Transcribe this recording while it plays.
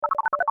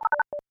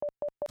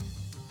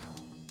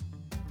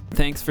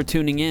thanks for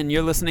tuning in.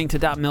 You're listening to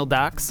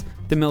DotMilDocs,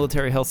 the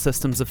Military Health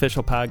System's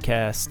official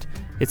podcast.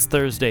 It's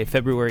Thursday,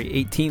 February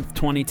 18th,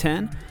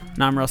 2010,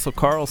 and I'm Russell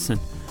Carlson.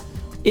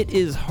 It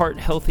is Heart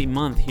Healthy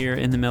Month here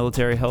in the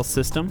Military Health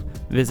System.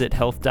 Visit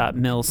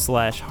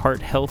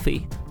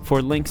health.mil/hearthealthy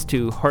for links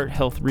to heart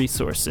health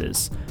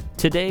resources.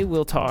 Today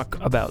we'll talk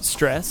about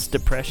stress,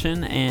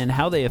 depression, and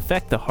how they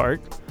affect the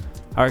heart.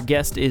 Our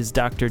guest is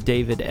Dr.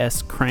 David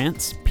S.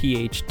 Krantz,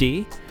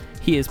 Ph.D.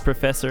 He is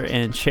professor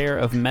and chair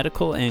of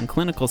medical and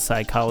clinical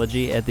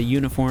psychology at the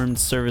Uniformed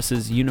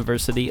Services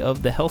University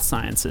of the Health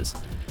Sciences.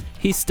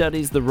 He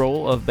studies the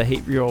role of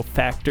behavioral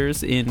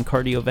factors in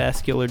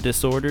cardiovascular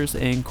disorders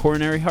and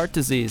coronary heart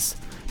disease.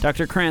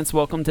 Dr. Krantz,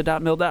 welcome to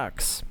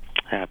DotMilDocs.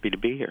 Happy to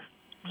be here.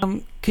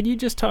 Could you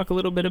just talk a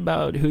little bit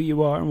about who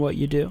you are and what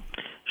you do?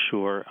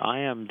 Sure. I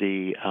am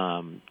the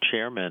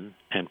chairman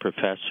and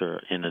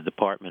professor in the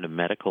Department of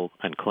Medical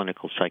and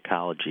Clinical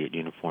Psychology at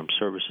Uniformed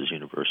Services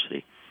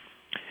University.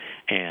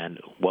 And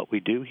what we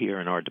do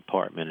here in our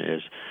department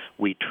is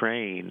we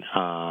train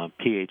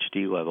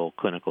Ph.D. level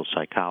clinical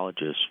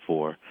psychologists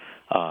for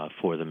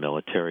the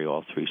military,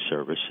 all three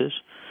services.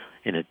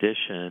 In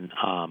addition,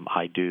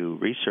 I do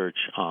research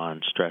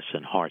on stress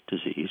and heart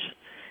disease,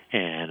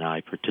 and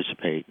I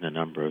participate in a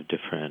number of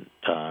different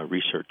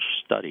research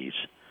studies,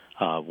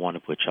 one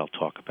of which I'll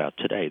talk about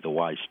today, the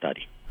WISE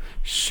study.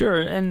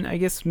 Sure, and I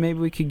guess maybe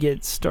we could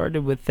get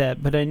started with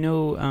that, but I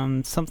know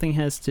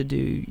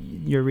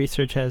your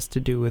research has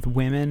to do with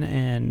women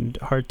and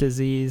heart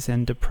disease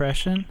and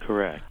depression.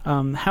 Correct.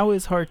 How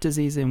is heart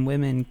disease in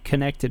women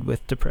connected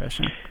with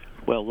depression?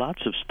 Well,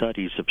 lots of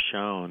studies have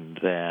shown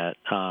that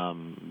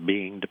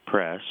being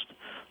depressed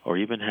or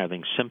even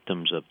having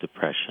symptoms of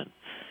depression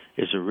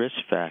is a risk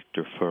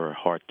factor for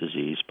heart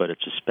disease, but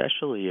it's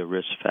especially a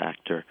risk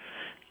factor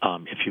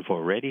if you've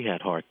already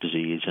had heart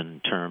disease in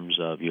terms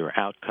of your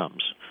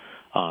outcomes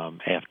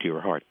after you're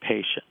a heart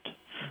patient.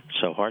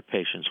 So heart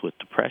patients with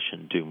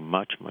depression do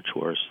much, much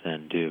worse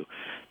than do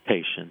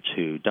patients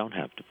who don't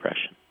have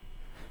depression.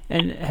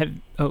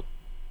 And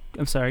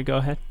I'm sorry, go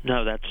ahead.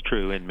 No, that's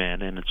true in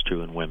men, and it's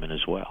true in women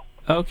as well.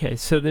 Okay,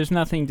 so there's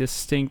nothing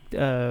distinct,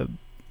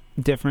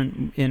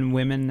 different in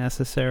women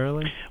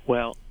necessarily?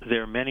 Well,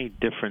 there are many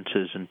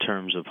differences in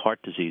terms of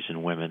heart disease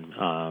in women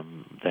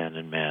than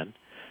in men.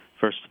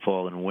 First of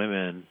all, in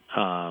women,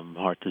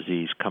 heart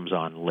disease comes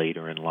on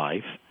later in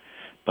life,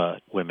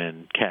 but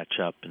women catch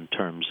up in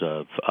terms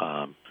of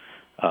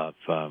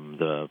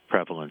the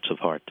prevalence of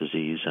heart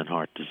disease, and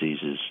heart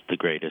disease is the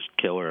greatest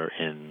killer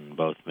in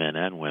both men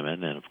and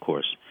women. And of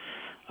course,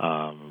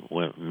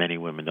 many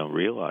women don't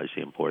realize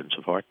the importance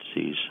of heart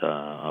disease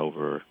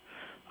over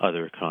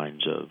other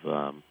kinds of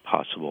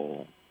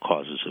possible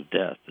causes of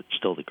death. It's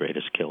still the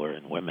greatest killer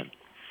in women.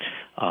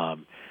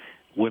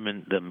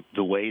 Women,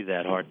 the way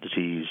that heart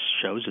disease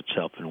shows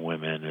itself in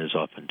women is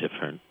often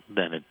different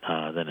than it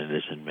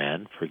is in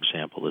men. For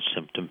example, the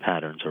symptom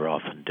patterns are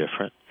often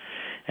different.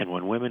 And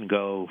when women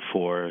go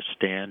for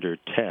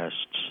standard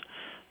tests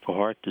for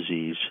heart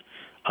disease,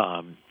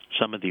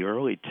 some of the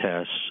early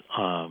tests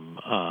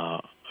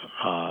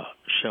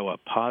show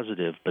up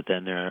positive, but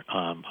then their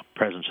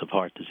presence of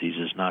heart disease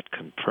is not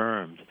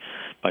confirmed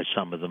by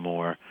some of the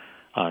more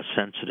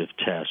sensitive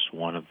tests,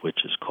 one of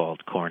which is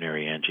called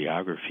coronary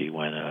angiography,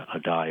 when a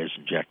dye is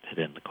injected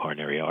in the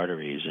coronary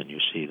arteries and you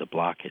see the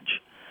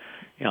blockage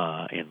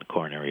in the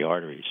coronary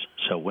arteries.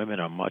 So women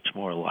are much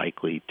more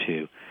likely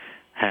to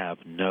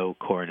have no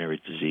coronary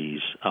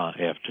disease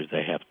after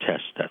they have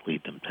tests that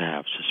lead them to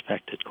have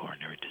suspected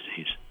coronary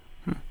disease.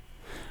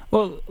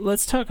 Well,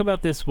 let's talk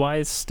about this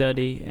WISE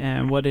study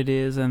and what it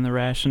is and the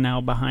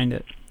rationale behind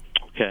it.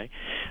 Okay.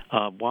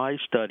 WISE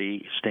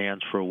study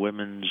stands for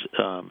Women's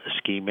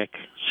Ischemic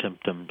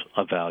Symptom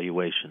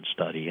Evaluation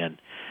Study. And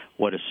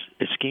what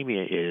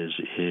ischemia is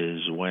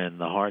when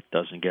the heart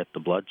doesn't get the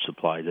blood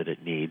supply that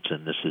it needs,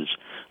 and this is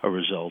a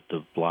result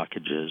of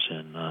blockages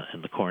in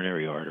the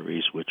coronary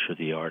arteries, which are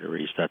the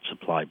arteries that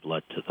supply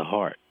blood to the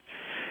heart.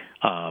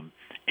 And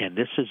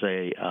this is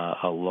a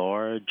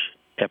large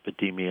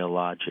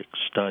epidemiologic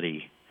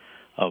study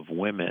of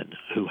women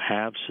who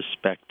have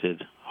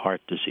suspected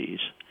heart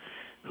disease,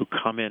 who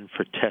come in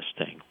for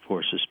testing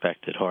for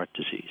suspected heart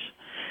disease.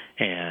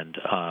 And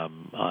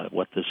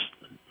what this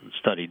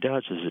study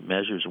does is it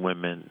measures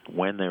women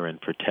when they're in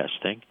for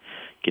testing,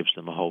 gives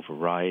them a whole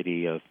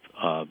variety of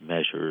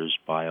measures,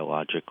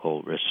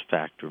 biological risk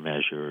factor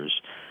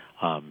measures,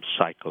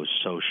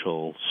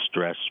 psychosocial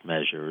stress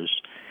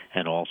measures,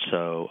 and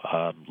also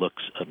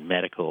looks at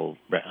medical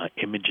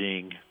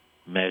imaging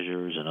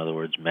measures, in other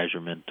words,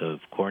 measurement of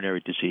coronary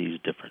disease,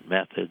 different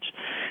methods,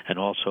 and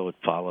also it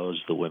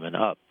follows the women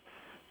up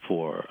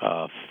for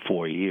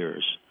 4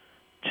 years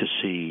to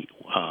see,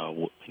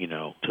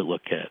 to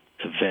look at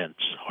events,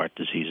 heart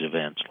disease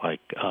events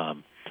like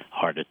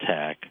heart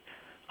attack,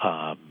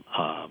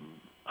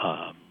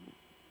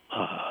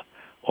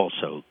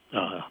 also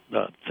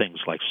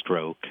things like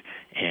stroke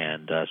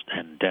and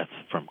death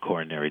from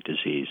coronary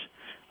disease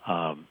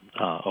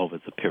over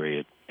the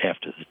period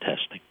after the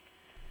testing.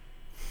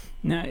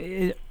 Now,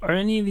 are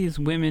any of these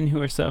women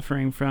who are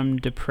suffering from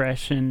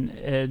depression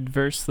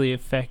adversely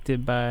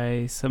affected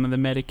by some of the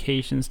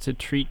medications to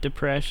treat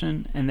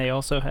depression, and they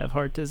also have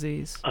heart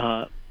disease?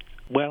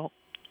 Well,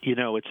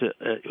 it's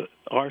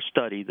our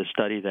study, the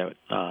study that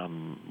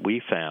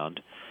we found,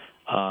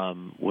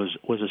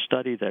 was a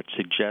study that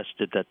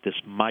suggested that this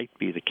might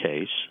be the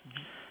case.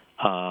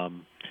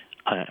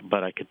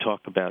 But I could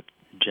talk about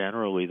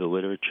generally the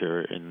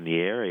literature in the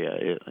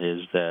area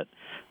is that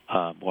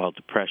while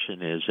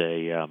depression is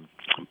a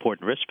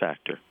important risk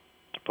factor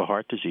for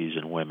heart disease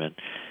in women,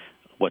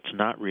 what's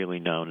not really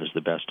known is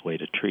the best way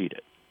to treat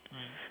it.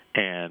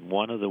 Right. And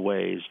one of the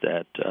ways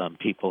that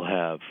people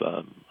have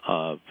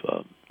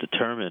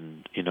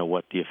determined,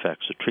 what the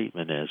effects of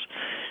treatment is,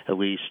 at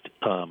least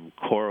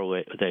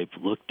correlate. They've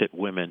looked at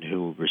women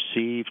who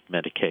received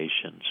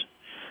medications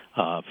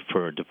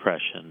for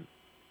depression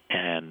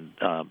and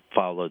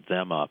followed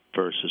them up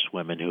versus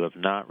women who have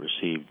not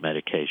received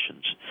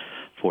medications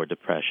for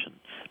depression.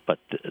 But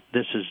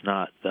this is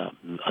not, a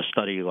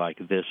study like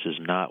this is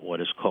not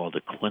what is called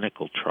a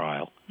clinical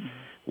trial,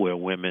 where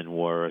women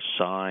were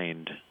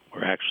assigned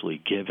or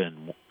actually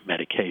given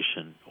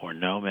medication or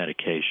no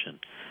medication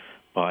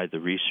by the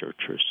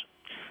researchers.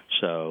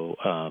 So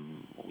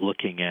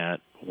looking at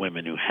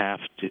women who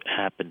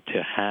happen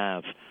to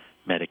have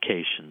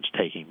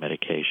taking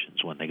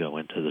medications when they go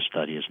into the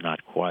study is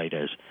not quite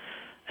as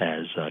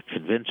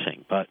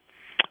convincing. But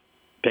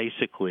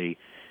basically,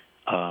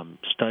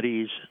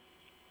 studies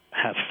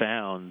have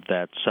found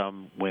that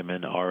some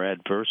women are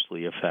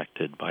adversely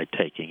affected by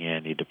taking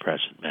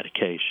antidepressant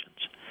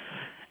medications,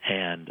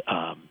 and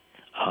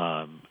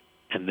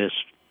this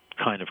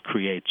kind of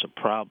creates a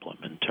problem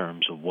in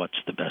terms of what's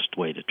the best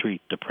way to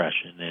treat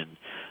depression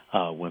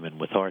in women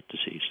with heart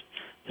disease.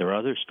 There are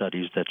other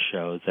studies that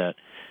show that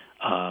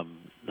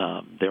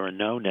there are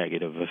no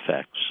negative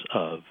effects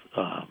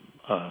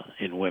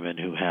in women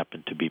who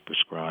happen to be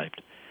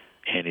prescribed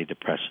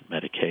antidepressant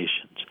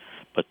medications.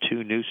 But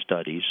two new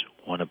studies,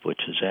 one of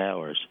which is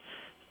ours,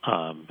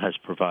 has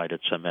provided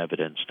some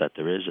evidence that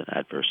there is an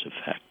adverse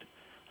effect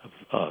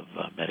of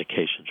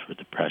medications for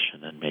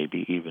depression and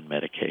maybe even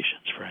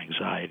medications for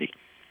anxiety.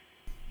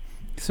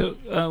 So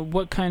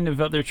what kind of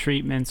other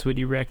treatments would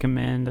you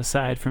recommend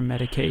aside from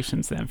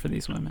medications then for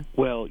these women?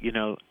 Well,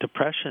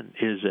 depression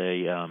is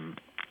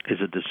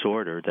a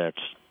disorder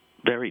that's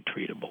very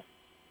treatable.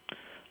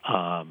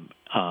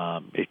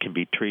 It can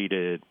be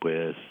treated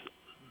with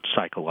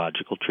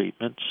psychological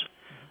treatments.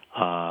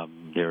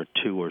 There are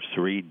 2 or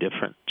 3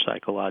 different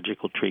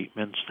psychological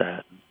treatments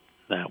that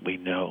we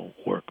know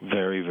work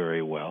very,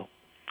 very well.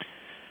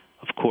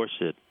 Of course,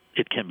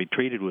 it can be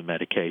treated with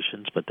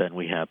medications, but then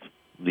we have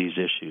these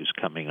issues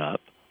coming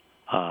up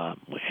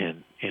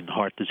in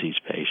heart disease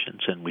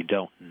patients, and we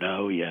don't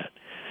know yet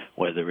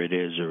whether it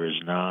is or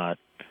is not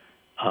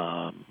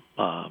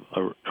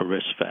a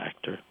risk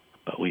factor,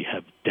 but we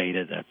have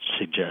data that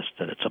suggests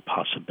that it's a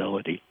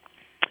possibility.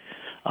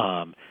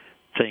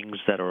 Things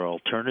that are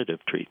alternative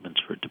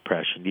treatments for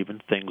depression, even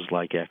things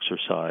like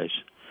exercise,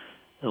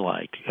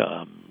 like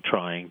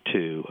trying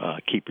to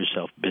keep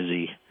yourself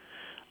busy,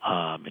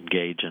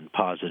 engage in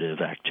positive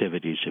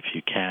activities if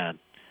you can,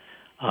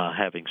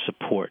 having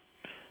support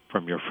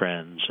from your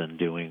friends and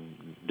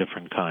doing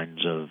different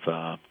kinds of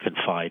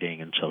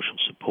confiding and social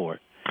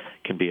support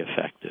can be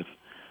effective.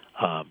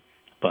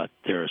 But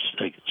there are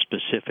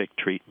specific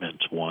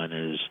treatments. One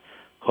is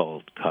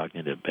called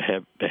cognitive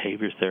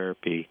behavior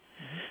therapy,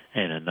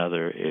 and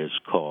another is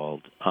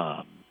called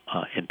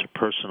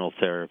interpersonal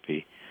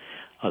therapy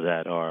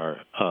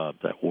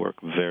that work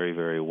very,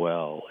 very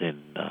well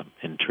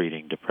in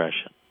treating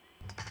depression.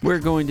 We're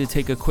going to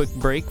take a quick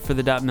break for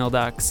the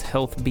DotMilDocs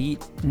Health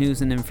Beat,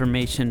 news and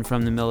information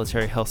from the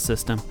military health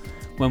system.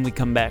 When we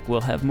come back,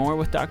 we'll have more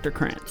with Dr.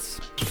 Krantz.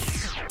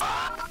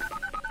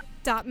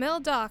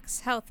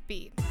 DotMilDocs Health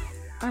Beat.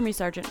 Army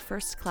Sergeant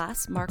First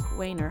Class Mark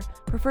Weiner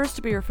prefers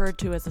to be referred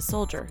to as a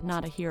soldier,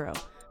 not a hero,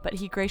 but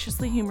he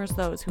graciously humors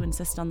those who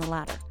insist on the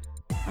latter.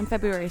 On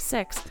February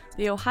 6th,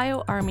 the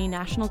Ohio Army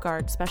National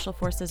Guard Special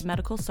Forces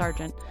Medical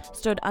Sergeant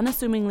stood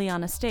unassumingly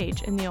on a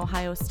stage in the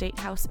Ohio State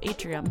House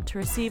atrium to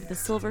receive the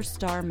Silver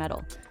Star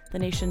Medal, the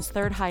nation's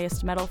third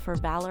highest medal for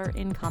valor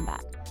in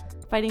combat.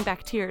 Fighting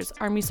back tears,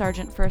 Army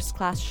Sergeant First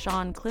Class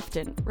Sean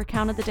Clifton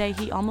recounted the day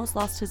he almost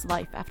lost his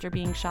life after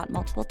being shot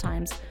multiple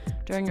times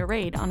during a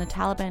raid on a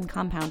Taliban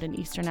compound in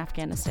eastern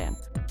Afghanistan.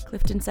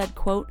 Clifton said,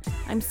 quote,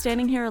 "I'm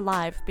standing here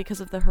alive because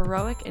of the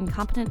heroic and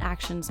competent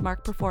actions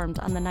Mark performed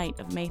on the night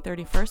of May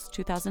 31st,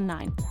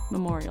 2009,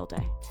 Memorial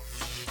Day."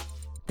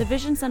 The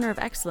Vision Center of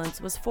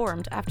Excellence was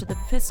formed after the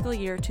fiscal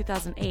year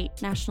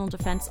 2008 National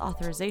Defense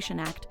Authorization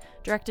Act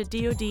directed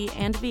DoD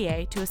and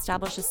VA to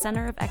establish a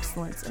center of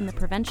excellence in the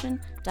prevention,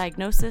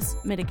 diagnosis,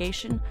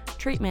 mitigation,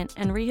 treatment,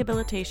 and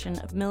rehabilitation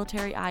of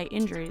military eye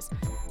injuries,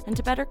 and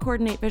to better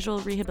coordinate visual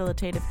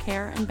rehabilitative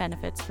care and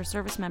benefits for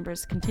service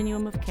members'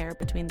 continuum of care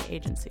between the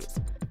agencies.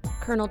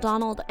 Colonel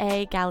Donald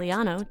A.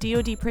 Galliano,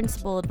 DoD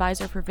Principal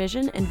Advisor for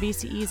Vision and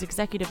VCE's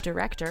Executive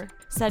Director,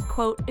 said,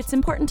 quote, "It's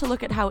important to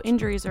look at how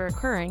injuries are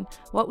occurring,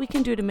 what we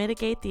can do to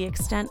mitigate the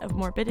extent of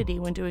morbidity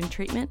when doing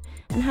treatment,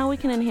 and how we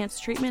can enhance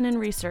treatment and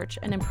research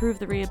and improve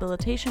the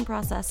rehabilitation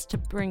process to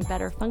bring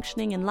better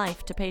functioning in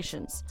life to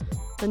patients."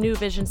 The new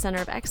Vision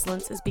Center of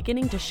Excellence is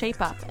beginning to shape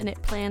up, and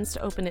it plans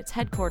to open its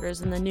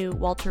headquarters in the new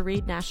Walter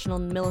Reed National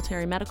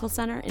Military Medical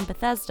Center in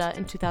Bethesda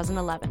in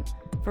 2011.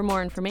 For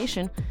more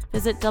information,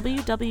 visit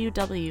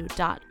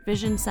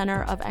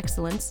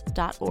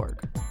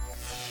www.visioncenterofexcellence.org.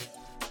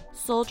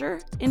 Soldier,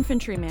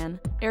 infantryman,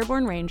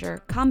 airborne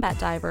ranger, combat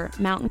diver,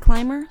 mountain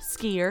climber,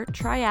 skier,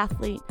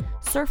 triathlete,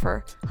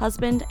 surfer,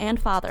 husband, and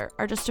father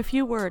are just a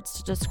few words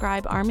to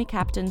describe Army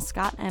Captain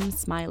Scott M.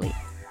 Smiley.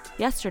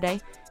 Yesterday,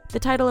 the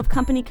title of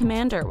Company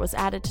Commander was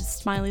added to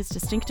Smiley's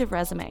distinctive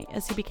resume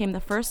as he became the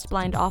first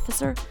blind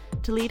officer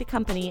to lead a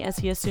company as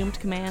he assumed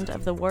command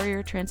of the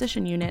Warrior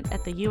Transition Unit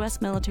at the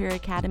U.S. Military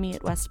Academy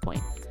at West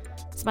Point.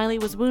 Smiley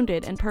was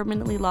wounded and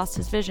permanently lost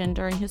his vision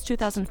during his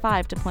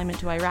 2005 deployment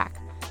to Iraq.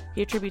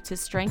 He attributes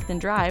his strength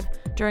and drive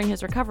during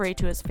his recovery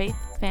to his faith,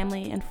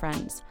 family, and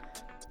friends.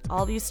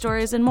 All these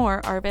stories and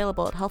more are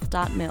available at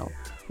health.mil.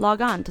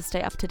 Log on to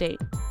stay up to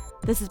date.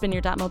 This has been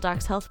your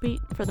DotMilDocs Health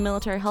Beat. For the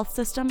Military Health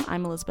System,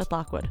 I'm Elizabeth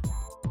Lockwood.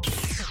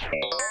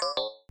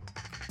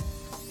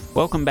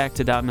 Welcome back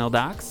to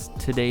DotMilDocs.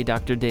 Today,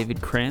 Dr.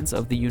 David Krantz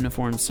of the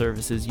Uniformed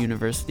Services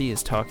University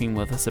is talking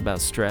with us about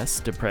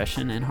stress,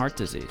 depression, and heart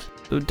disease.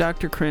 So,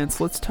 Dr.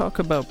 Krantz, let's talk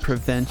about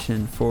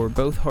prevention for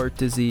both heart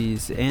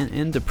disease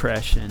and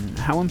depression.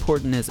 How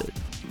important is it?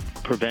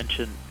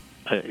 Prevention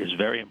is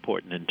very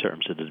important in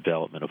terms of the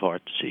development of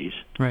heart disease.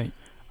 Right.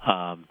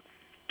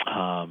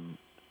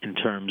 In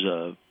terms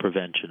of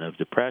prevention of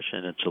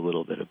depression, it's a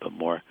little bit of a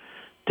more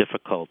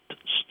difficult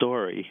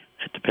story.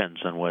 It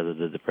depends on whether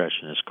the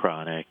depression is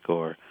chronic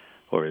or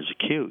is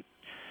acute.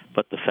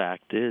 But the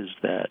fact is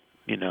that,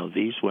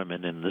 these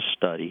women in this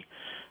study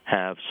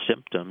have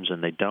symptoms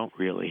and they don't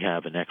really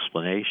have an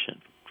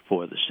explanation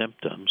for the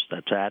symptoms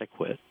that's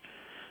adequate,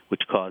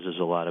 which causes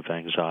a lot of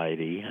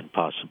anxiety and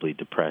possibly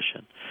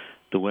depression.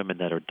 The women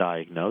that are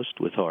diagnosed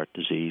with heart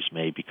disease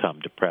may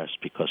become depressed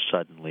because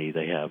suddenly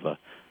they're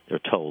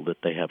told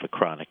that they have a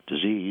chronic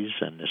disease,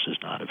 and this is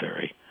not a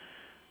very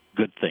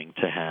good thing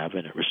to have,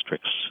 and it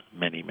restricts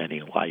many,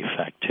 many life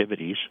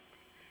activities.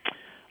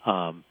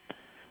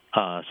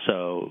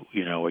 So,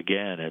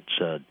 again,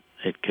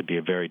 it could be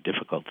a very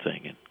difficult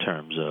thing in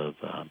terms of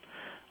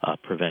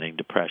preventing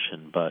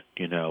depression. But,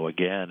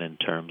 again, in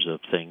terms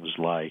of things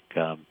like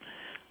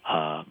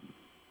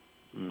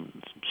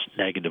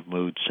negative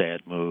mood,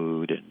 sad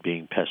mood, and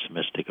being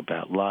pessimistic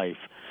about life,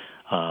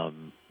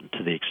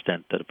 to the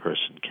extent that a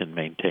person can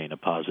maintain a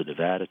positive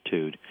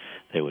attitude,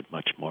 they would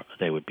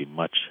be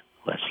much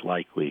less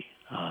likely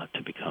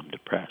to become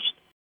depressed.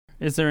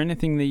 Is there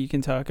anything that you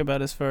can talk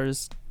about as far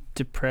as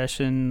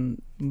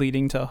depression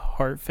leading to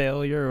heart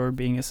failure or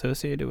being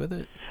associated with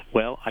it?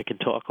 Well, I can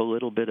talk a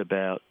little bit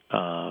about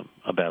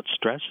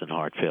stress and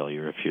heart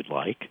failure if you'd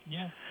like.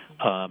 Yeah.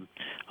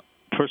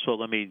 First of all,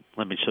 let me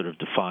sort of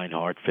define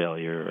heart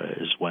failure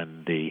as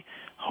when the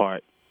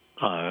heart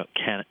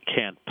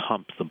can't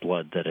pump the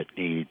blood that it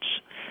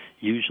needs.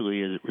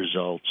 Usually it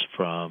results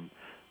from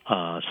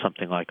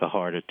something like a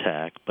heart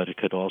attack, but it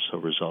could also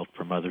result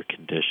from other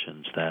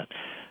conditions that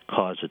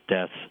cause a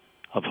death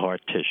of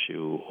heart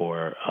tissue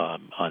or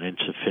an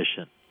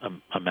insufficient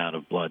amount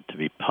of blood to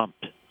be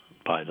pumped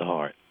by the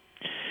heart.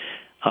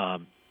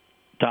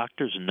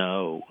 Doctors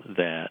know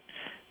that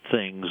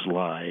things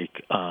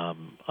like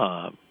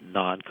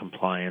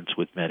non-compliance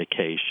with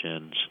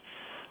medications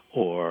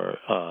or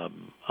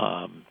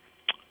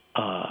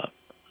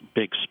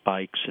big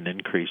spikes and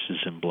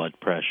increases in blood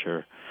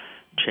pressure,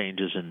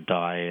 changes in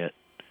diet,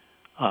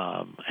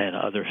 and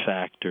other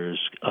factors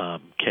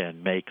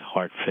can make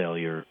heart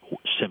failure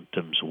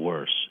symptoms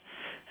worse.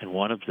 And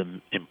one of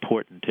the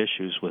important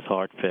issues with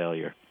heart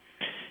failure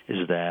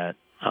is that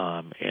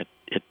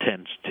it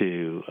tends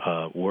to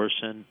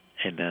worsen,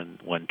 and then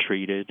when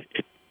treated,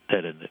 it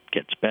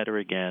gets better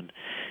again,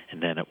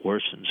 and then it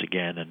worsens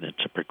again, and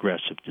it's a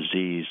progressive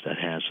disease that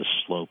has a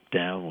slope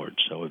downward,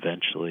 so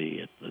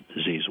eventually the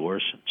disease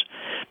worsens.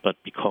 But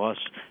because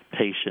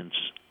patients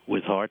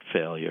with heart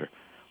failure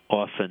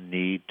often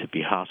need to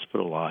be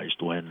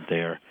hospitalized when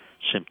their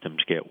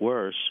symptoms get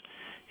worse,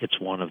 it's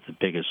one of the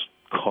biggest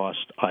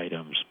cost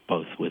items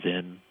both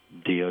within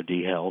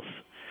DoD health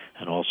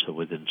and also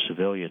within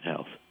civilian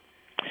health.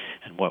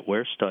 And what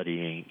we're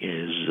studying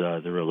is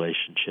the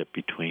relationship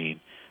between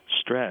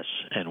stress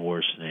and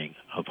worsening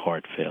of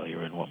heart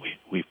failure. And what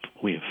we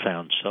have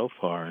found so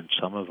far in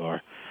some of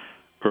our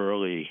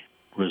early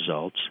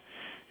results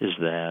is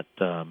that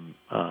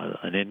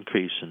an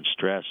increase in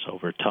stress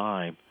over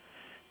time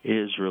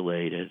is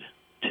related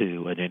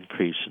to an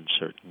increase in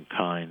certain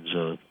kinds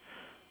of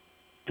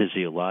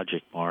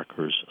physiologic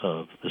markers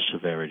of the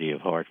severity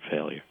of heart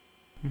failure.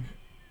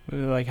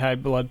 Would like high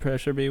blood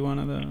pressure be one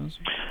of those?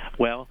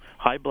 Well,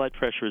 high blood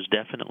pressure is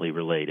definitely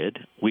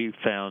related. We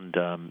found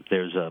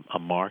there's a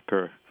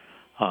marker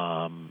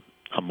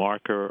a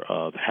marker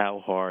of how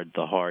hard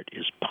the heart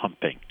is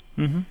pumping.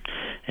 Mm-hmm.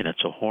 And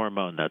it's a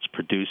hormone that's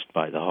produced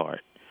by the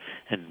heart.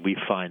 And we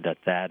find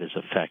that is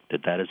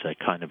affected. That is a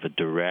kind of a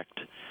direct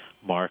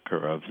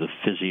marker of the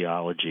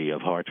physiology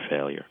of heart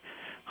failure.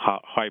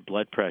 High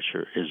blood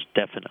pressure is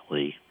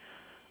definitely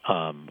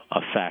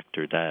a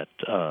factor that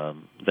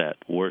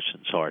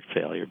worsens heart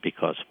failure,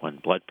 because when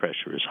blood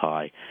pressure is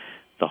high,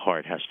 the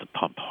heart has to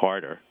pump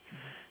harder,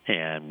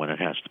 and when it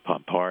has to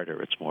pump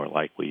harder, it's more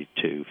likely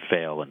to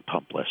fail and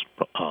pump less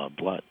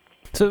blood.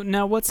 So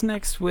now what's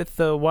next with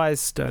the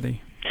WISE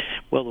study?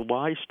 Well, the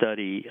WISE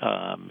study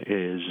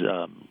is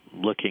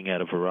looking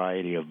at a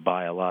variety of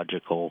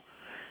biological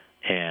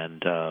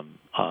and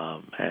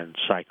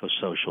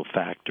psychosocial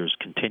factors,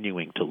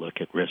 continuing to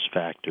look at risk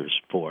factors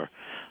for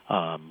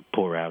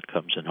poor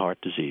outcomes in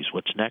heart disease.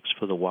 What's next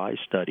for the WISE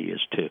study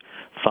is to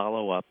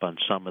follow up on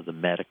some of the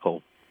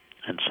medical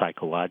and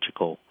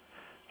psychological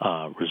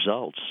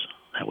results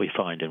that we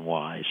find in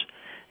WISE,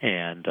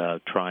 and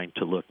trying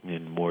to look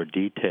in more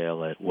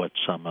detail at what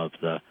some of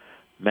the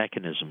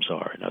mechanisms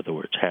are. In other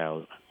words,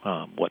 how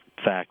what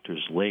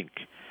factors link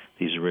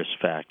these risk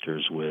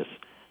factors with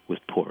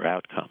poor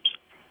outcomes.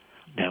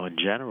 Now, in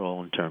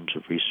general, in terms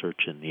of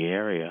research in the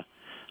area,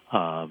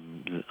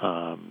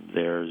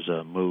 there's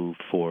a move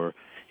for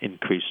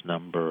increased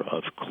number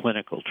of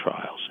clinical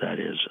trials, that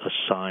is,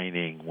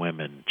 assigning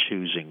women,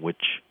 choosing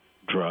which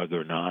drug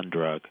or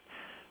non-drug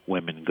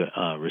women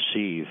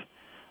receive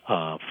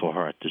for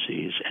heart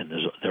disease. And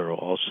there are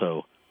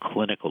also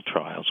clinical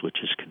trials,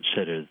 which is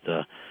considered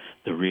the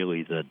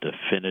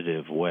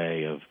definitive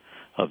way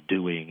of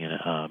doing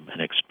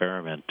an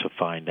experiment to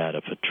find out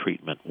if a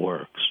treatment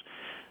works.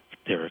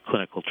 There are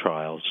clinical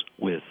trials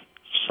with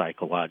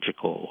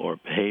psychological or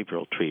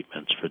behavioral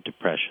treatments for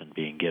depression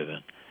being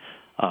given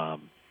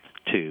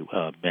to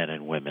men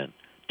and women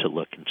to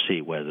look and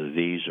see whether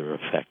these are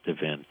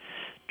effective in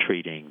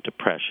treating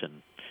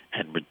depression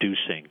and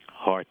reducing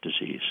heart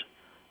disease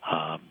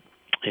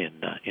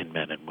in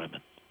men and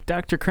women.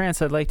 Dr.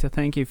 Krantz, I'd like to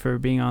thank you for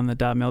being on the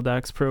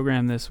DotMilDocs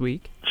program this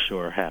week.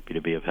 Sure, happy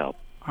to be of help.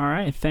 All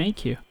right,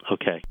 thank you.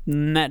 Okay.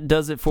 And that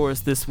does it for us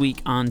this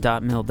week on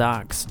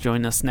DotMilDocs.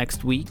 Join us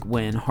next week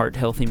when Heart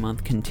Healthy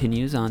Month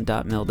continues on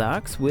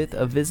DotMilDocs with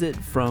a visit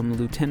from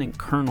Lieutenant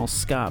Colonel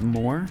Scott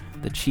Moore,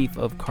 the Chief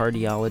of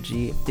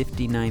Cardiology,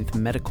 59th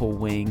Medical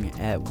Wing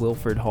at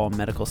Wilford Hall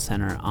Medical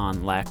Center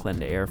on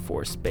Lackland Air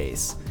Force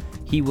Base.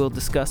 He will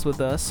discuss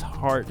with us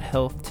heart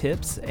health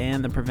tips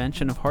and the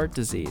prevention of heart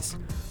disease.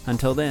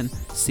 Until then,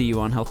 see you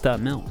on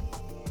health.mil.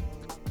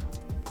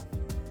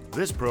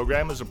 This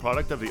program is a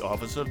product of the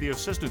Office of the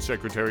Assistant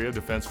Secretary of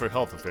Defense for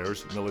Health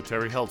Affairs,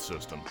 Military Health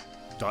System.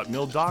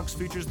 DotMilDocs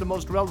features the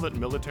most relevant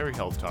military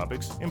health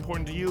topics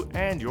important to you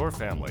and your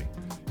family.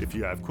 If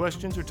you have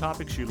questions or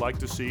topics you'd like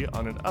to see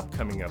on an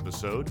upcoming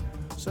episode,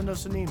 send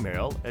us an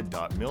email at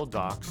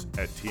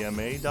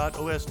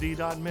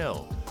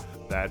dotmildocs@tma.osd.mil.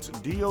 That's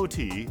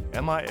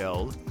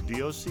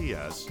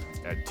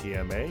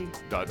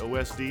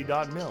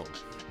DOTMILDOCS@tma.osd.mil.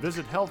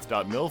 Visit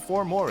health.mil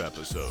for more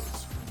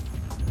episodes.